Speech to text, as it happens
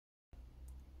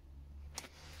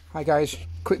Hi guys,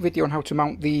 quick video on how to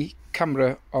mount the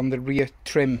camera on the rear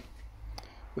trim,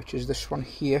 which is this one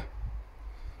here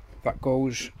that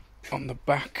goes on the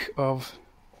back of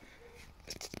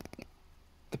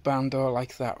the barn door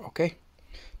like that. Okay,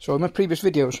 so in my previous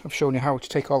videos I've shown you how to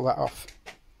take all that off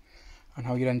and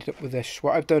how you ended up with this.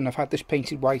 What I've done, I've had this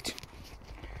painted white,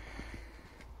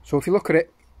 so if you look at it,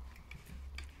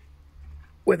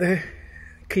 where the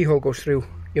keyhole goes through,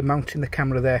 you're mounting the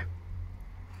camera there,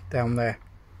 down there.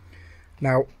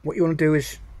 Now what you want to do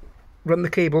is run the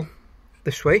cable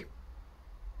this way. You're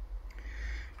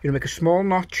going to make a small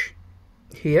notch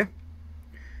here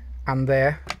and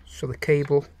there, so the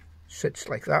cable sits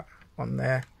like that, on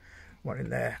there, one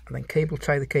in there, and then cable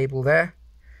tie the cable there,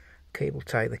 cable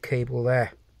tie the cable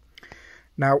there.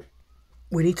 Now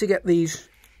we need to get these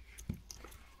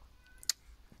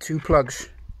two plugs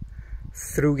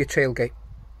through your tailgate.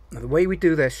 Now the way we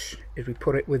do this is we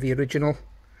put it with the original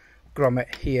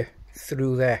grommet here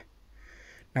through there.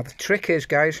 Now the trick is,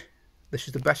 guys, this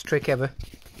is the best trick ever,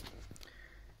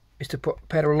 is to put a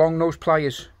pair of long nose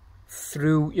pliers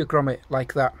through your grommet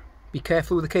like that. Be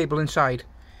careful with the cable inside,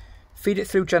 feed it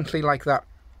through gently like that.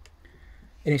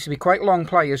 It needs to be quite long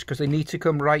pliers because they need to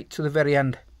come right to the very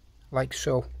end, like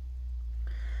so.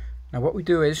 Now what we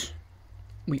do is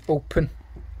we open,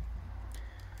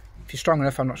 if you're strong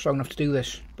enough, I'm not strong enough to do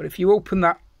this, but if you open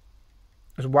that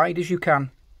as wide as you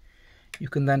can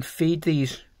then feed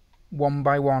these one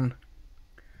by one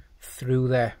through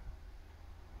there.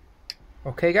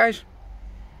 Okay guys,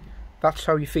 that's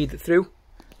how you feed it through,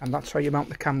 and that's how you mount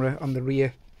the camera on the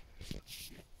rear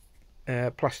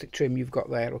plastic trim you've got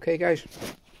there. Okay guys.